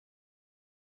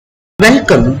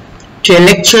Welcome to a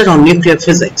lecture on nuclear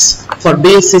physics for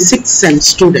Bsc VI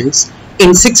students in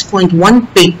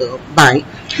 6.1 paper by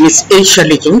Ms.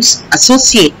 A.Shirly,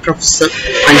 Associate Professor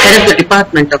and Head of the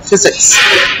Department of Physics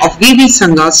of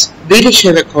V.V.Sangha's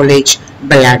Veerashaiva College,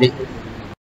 Ballari.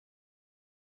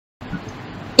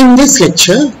 In this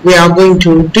lecture, we are going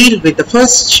to deal with the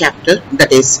first chapter,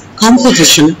 that is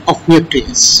composition of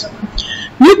nucleus.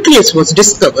 Nucleus was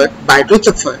discovered by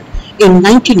Rutherford in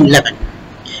 1911.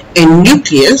 A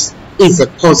nucleus is a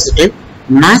positive,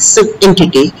 massive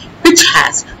entity which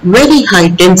has very high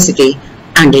density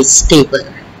and is stable.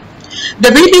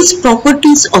 The various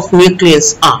properties of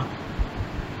nucleus are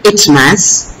its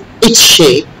mass, its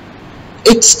shape,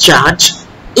 its charge,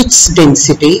 its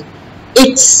density,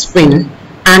 its spin,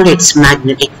 and its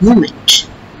magnetic moment.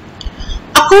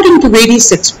 According to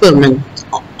various experiments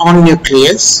on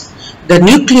nucleus, the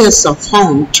nucleus are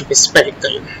found to be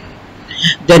spherical.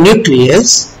 The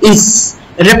nucleus is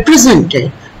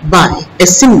represented by a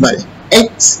symbol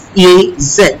X, A,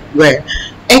 Z, where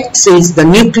X is the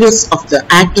nucleus of the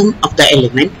atom of the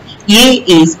element, A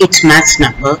is its mass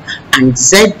number, and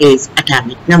Z is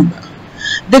atomic number.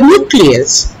 The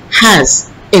nucleus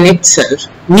has in itself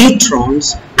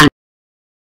neutrons, and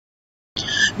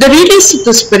the radius of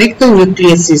the spherical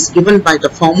nucleus is given by the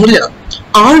formula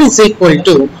R is equal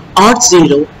to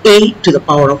R0 A to the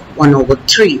power of 1 over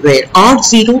 3, where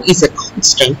R0 is a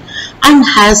constant and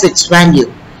has its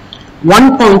value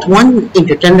 1.1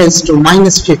 into 10 raised to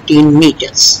minus 15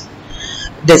 meters.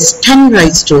 This 10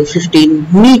 raised to 15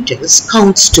 meters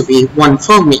counts to be 1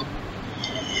 Fermi.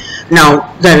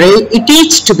 Now, it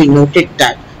is to be noted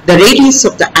that the radius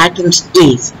of the atoms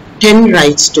is 10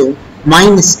 raised to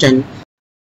minus 10.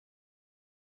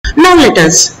 Now let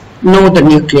us know the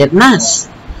nuclear mass.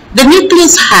 The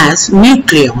nucleus has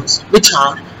nucleons, which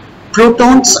are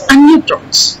protons and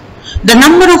neutrons. The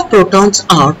number of protons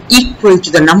are equal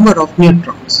to the number of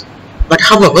neutrons. But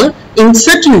however, in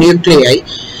certain nuclei,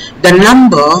 the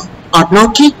number are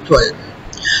not equal.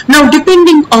 Now,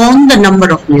 depending on the number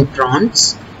of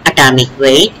neutrons, atomic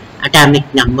weight, atomic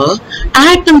number,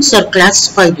 atoms are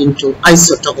classified into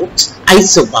isotopes,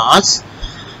 isobars,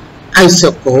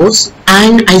 isocores,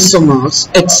 and isomers,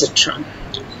 etc.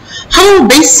 However,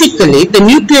 basically, the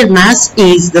nuclear mass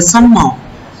is the sum of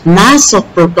mass of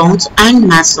protons and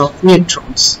mass of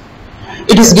neutrons.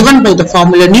 It is given by the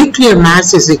formula nuclear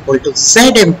mass is equal to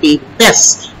ZMP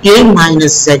plus A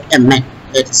minus ZMN,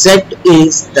 where Z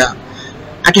is the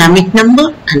atomic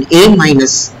number and A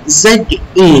minus Z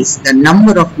is the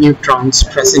number of neutrons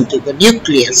present in the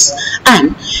nucleus,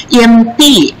 and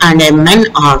MP and Mn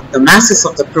are the masses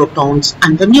of the protons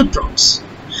and the neutrons.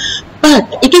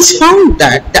 But it is found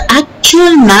that the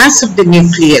actual mass of the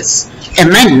nucleus,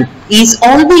 Mn, is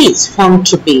always found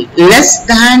to be less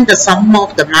than the sum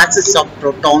of the masses of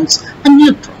protons and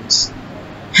neutrons.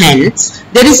 Hence,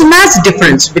 there is a mass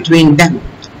difference between them,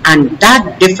 and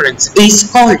that difference is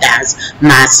called as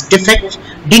mass defect,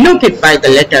 denoted by the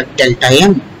letter delta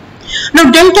M. Now,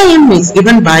 delta M is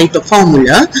given by the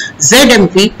formula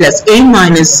ZMP plus A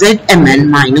minus ZMN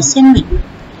minus Mn.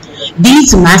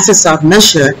 These masses are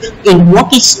measured in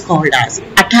what is called as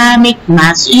atomic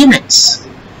mass units.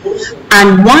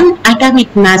 And one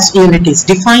atomic mass unit is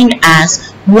defined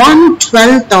as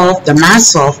 1/12 of the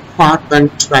mass of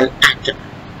carbon-12 atom.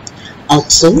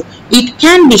 Also, it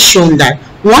can be shown that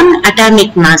one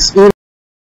atomic mass unit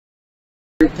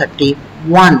is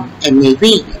 31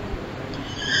 MeV.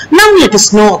 Now let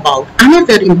us know about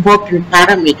another important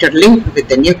parameter linked with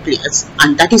the nucleus,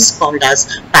 and that is called as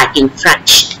packing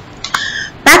fraction.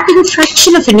 Packing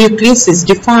fraction of a nucleus is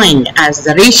defined as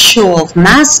the ratio of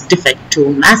mass defect to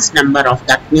mass number of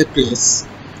that nucleus.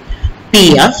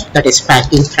 PF, that is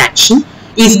packing fraction,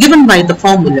 is given by the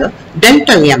formula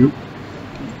delta M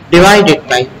divided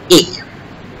by A.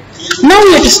 Now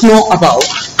let us know about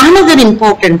another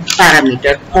important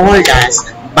parameter called as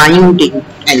binding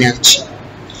energy.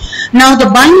 Now the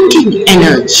binding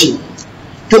energy,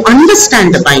 to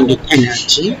understand the binding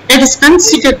energy, let us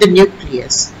consider the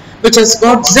nucleus, which has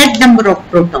got Z number of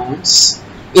protons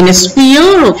in a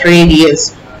sphere of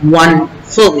radius 1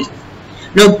 Fermi.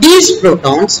 Now these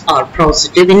protons are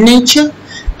positive in nature,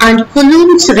 and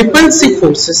Coulomb's repulsive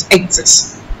forces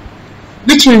exist,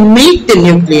 which will make the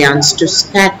nucleons to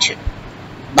scatter,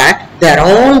 but they are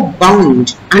all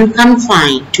bound and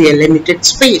confined to a limited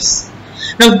space.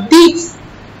 Now these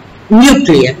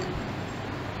nucleons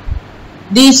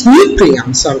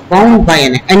are bound by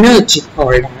an energy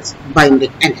called as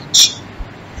binding energy.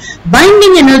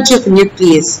 Binding energy of a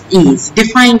nucleus is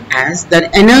defined as the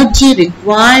energy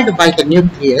required by the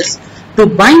nucleus to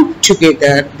bind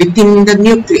together within the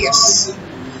nucleus.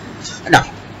 Now,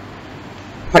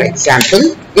 for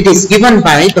example, it is given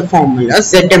by the formula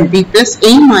ZMB plus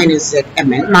A minus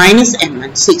ZMN minus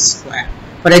Mn C square.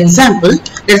 For example,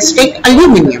 let's take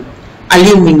aluminium.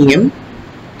 Aluminium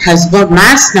has got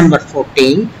mass number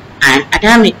 14 and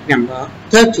atomic number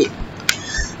 13.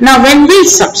 Now, when we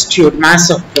substitute mass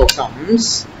of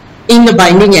protons in the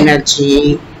binding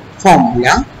energy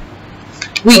formula,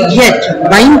 we get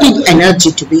binding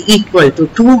energy to be equal to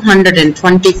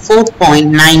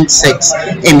 224.96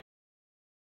 mg.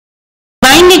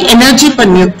 Binding energy per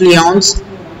nucleons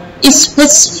is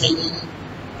specific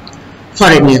for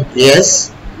a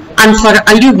nucleus, and for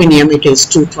aluminium it is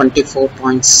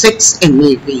 224.6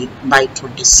 MeV by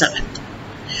 27.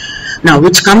 Now,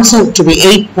 which comes out to be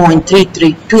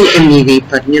 8.332 MeV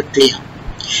per nucleon.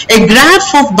 A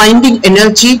graph of binding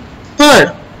energy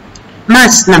per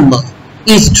mass number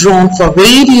is drawn for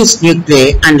various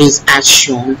nuclei and is as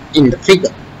shown in the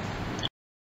figure.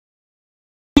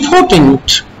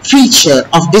 Important feature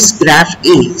of this graph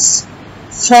is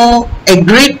for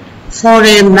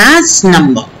a mass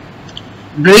number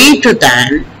greater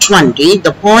than 20,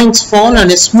 the points fall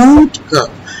on a smooth curve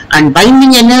and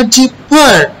binding energy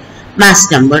per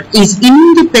mass number is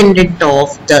independent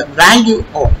of the value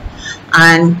of,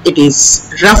 and it is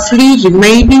roughly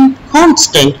remaining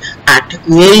constant at 8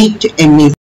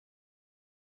 MeV.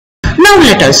 Now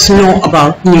let us know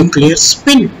about nuclear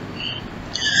spin.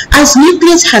 As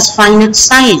nucleus has finite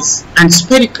size and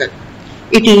spherical,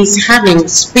 it is having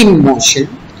spin motion,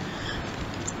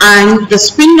 and the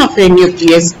spin of a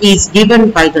nucleus is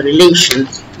given by the relation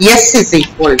S is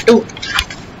equal to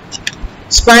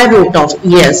square root of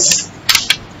S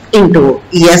into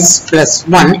S plus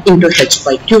 1 into H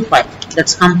by 2 pi.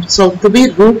 That comes out to be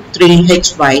root 3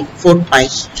 H by 4 pi.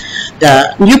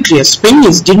 The nuclear spin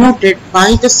is denoted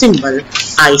by the symbol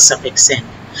I suffix n.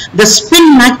 The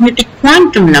spin magnetic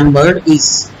quantum number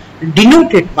is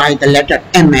denoted by the letter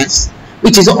ms,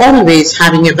 which is always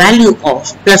having a value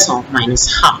of plus or minus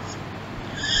half.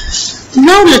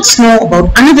 Now let's know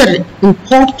about another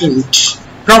important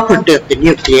property of the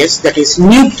nucleus, that is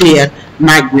nuclear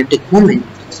magnetic moment.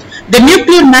 The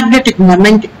nuclear magnetic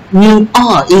moment mu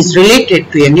r is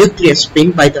related to a nuclear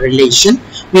spin by the relation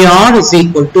mu r is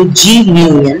equal to g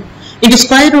mu n into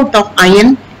square root of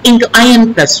in into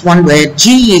in plus 1, where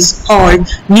g is called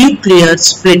nuclear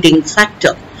splitting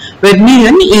factor, where mu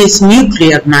n is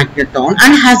nuclear magneton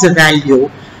and has a value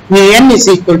mu n is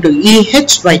equal to eh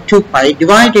by 2 pi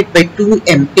divided by 2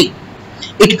 mp.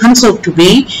 It comes out to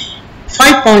be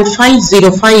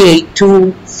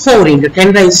 5.50584 into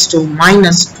 10 raised to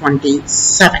minus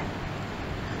 27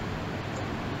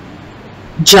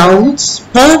 joules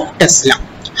per Tesla.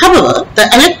 However, the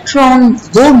electron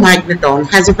Bohr magneton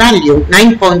has a value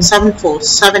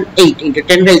 9.7478 into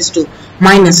 10 raised to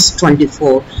minus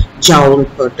 24 joule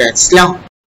per Tesla.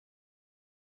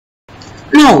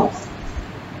 Now,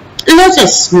 let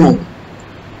us know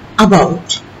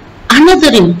about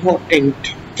another important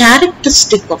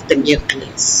characteristic of the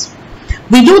nucleus.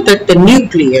 We know that in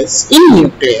nucleus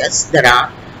there are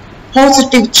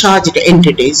positive charged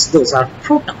entities, those are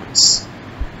protons,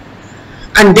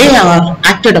 and they are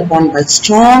acted upon by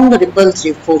strong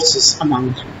repulsive forces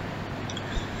among them.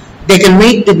 They can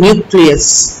make the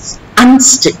nucleus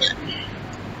unstable,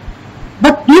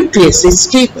 but nucleus is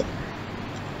stable,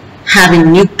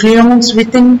 having nucleons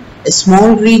within a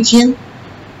small region.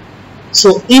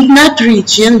 So in that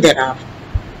region there are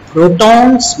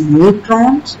protons,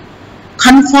 neutrons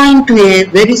confined to a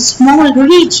very small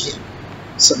region.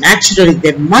 So naturally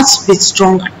there must be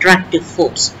strong attractive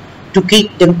force to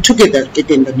keep them together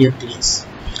within the nucleus.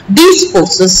 These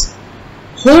forces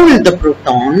hold the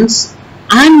protons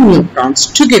and neutrons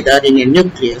together in a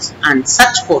nucleus, and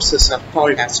such forces are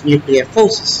called as nuclear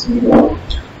forces.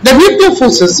 The nuclear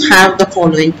forces have the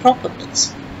following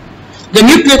properties. The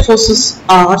nuclear forces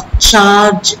are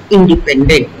charge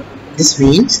independent. This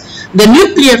means the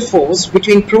nuclear force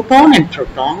between proton and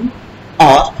proton,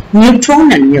 or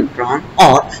neutron and neutron,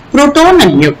 or proton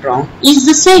and neutron is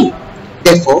the same.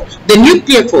 Therefore, the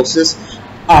nuclear forces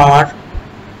are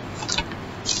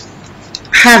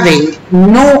having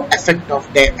no effect of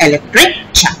their electric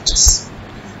charges.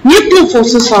 Nuclear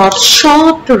forces are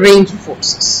short range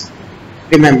forces.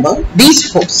 Remember, these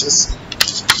forces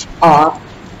are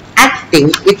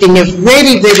acting within a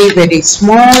very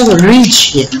small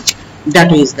region,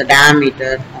 that is the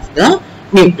diameter of the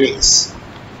nucleus.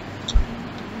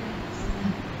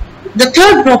 The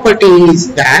third property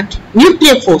is that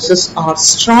nuclear forces are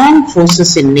strong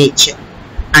forces in nature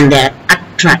and they are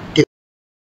attractive,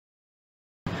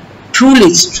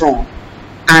 truly strong,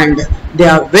 and they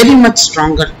are very much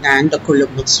stronger than the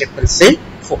Coulomb's repulsive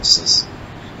forces.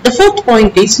 The fourth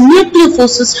point is nuclear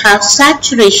forces have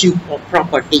saturation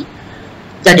property.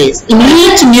 That is, in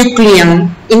each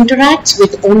nucleon interacts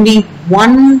with only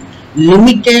one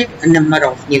limited number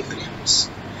of nucleons.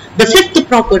 The fifth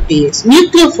property is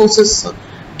nuclear forces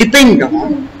depend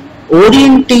on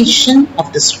orientation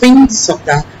of the spins of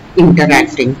the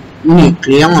interacting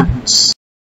nucleons.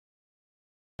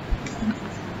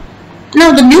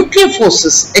 Now the nuclear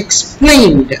forces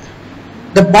explained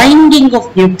the binding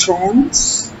of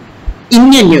neutrons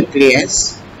in a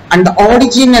nucleus and the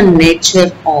origin and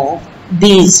nature of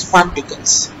these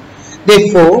particles.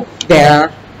 Therefore, they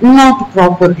are not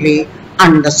properly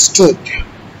understood.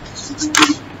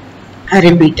 I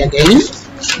repeat again.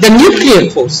 The nuclear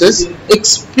forces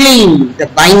explain the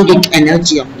binding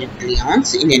energy of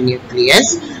nucleons in a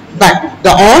nucleus, but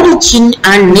the origin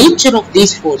and nature of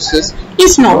these forces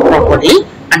is not properly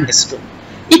understood.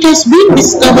 It has been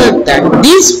discovered that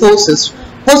these forces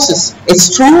possess a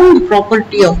strong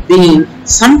property of being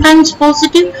sometimes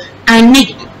positive and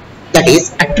negative, that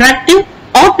is, attractive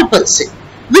or repulsive,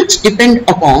 which depend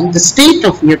upon the state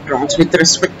of neutrons with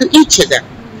respect to each other.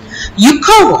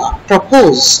 Yukawa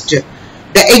proposed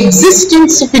the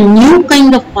existence of a new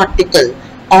kind of particle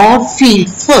or field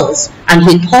first, and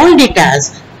he called it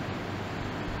as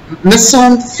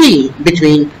meson field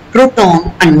between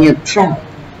proton and neutron.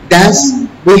 Thus,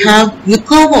 we have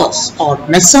Yukawa's or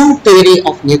meson theory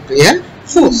of nuclear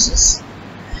forces.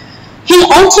 He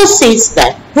also says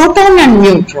that proton and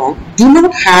neutron do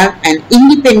not have an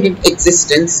independent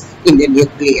existence in the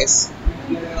nucleus.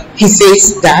 He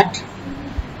says that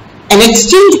an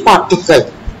exchange particle,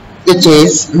 which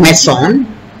is meson,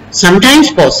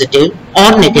 sometimes positive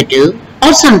or negative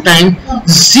or sometimes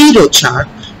zero charge,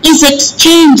 is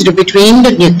exchanged between the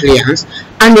nucleons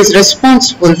and is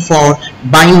responsible for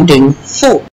binding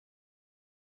force.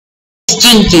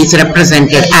 Exchange is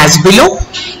represented as below.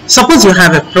 Suppose you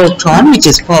have a proton which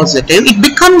is positive, it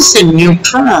becomes a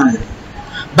neutron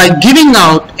by giving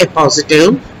out a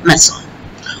positive meson.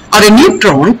 Or a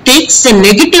neutron takes a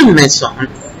negative meson,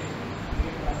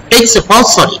 takes a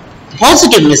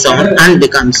positive meson and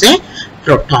becomes a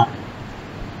proton.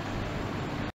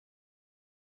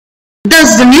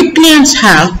 Thus, the nucleons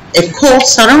have a core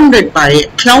surrounded by a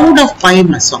cloud of pi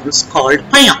mesons called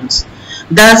pions.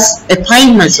 Thus, a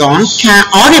pi meson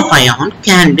or a pion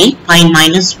can be pi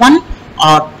minus 1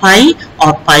 or pi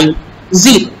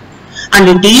 0. And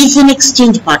it is an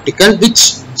exchange particle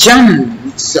which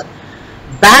jumps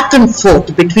back and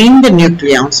forth between the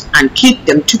nucleons and keep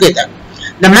them together.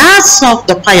 The mass of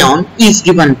the pion is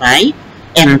given by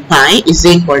m pi is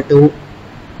equal to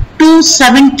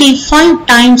 275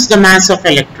 times the mass of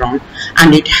electron,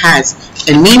 and it has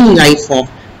a mean life of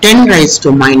 10 raised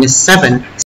to minus 7.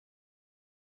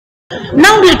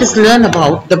 Now let us learn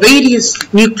about the various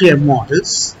nuclear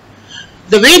models.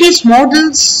 The various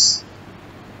models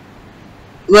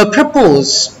were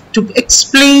proposed to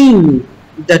explain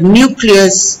the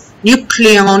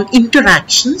nucleon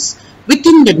interactions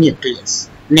within the nucleus,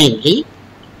 namely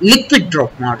liquid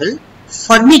drop model,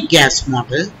 Fermi gas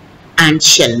model and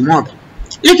shell model.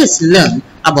 Let us learn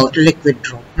about liquid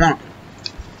drop model.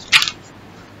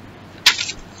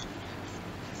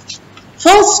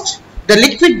 First, the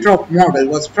liquid drop model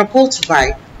was proposed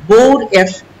by Bohr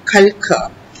F.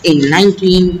 Kalker in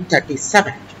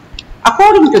 1937.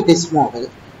 According to this model,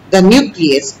 the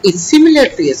nucleus is similar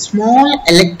to a small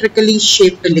electrically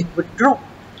shaped liquid drop.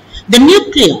 The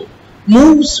nucleon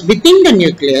moves within the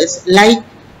nucleus like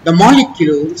the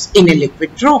molecules in a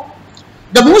liquid drop.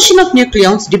 The motion of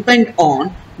nucleons depends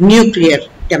on nuclear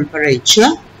temperature.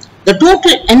 The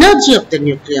total energy of the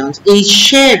nucleons is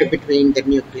shared between the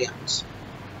nucleons.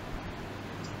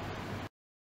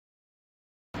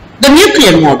 The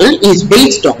nuclear model is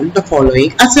based on the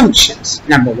following assumptions.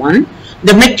 Number 1,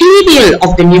 the material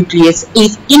of the nucleus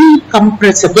is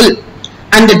incompressible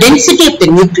and the density of the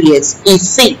nucleus is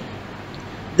same.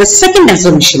 The second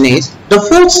assumption is the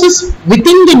forces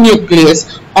within the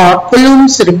nucleus are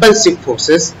Coulomb's repulsive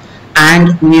forces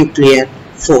and nuclear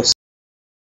forces.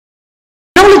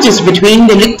 Analogies between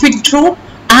the liquid drop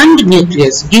and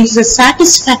nucleus gives a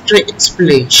satisfactory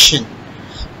explanation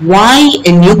why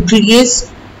a nucleus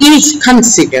is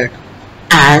considered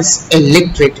as a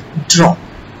liquid drop.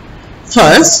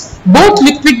 First, both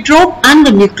liquid drop and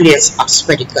the nucleus are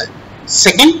spherical.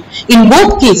 Second, in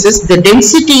both cases, the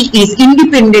density is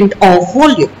independent of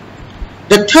volume.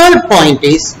 The third point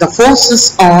is the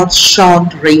forces are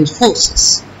short-range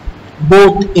forces,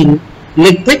 both in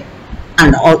liquid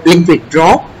and liquid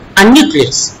drop and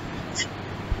nucleus.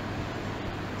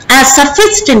 As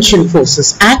surface tension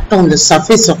forces act on the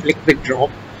surface of liquid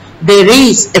drop, there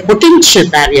is a potential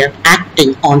barrier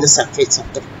acting on the surface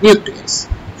of the nucleus.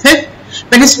 Fifth,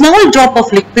 when a small drop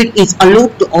of liquid is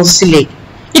allowed to oscillate,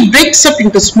 it breaks up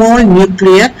into small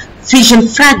nuclear fission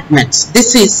fragments.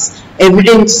 This is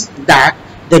evidence that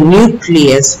the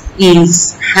nucleus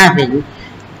is having,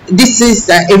 this is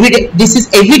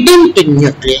evident in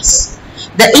nucleus.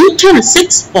 The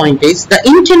sixth point is the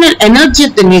internal energy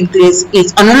of the nucleus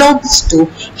is analogous to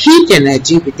heat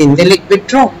energy within the liquid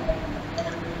drop.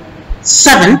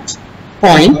 Seventh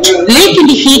point,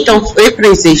 latent heat of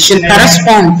vaporization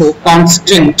correspond to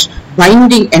constant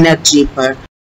binding energy per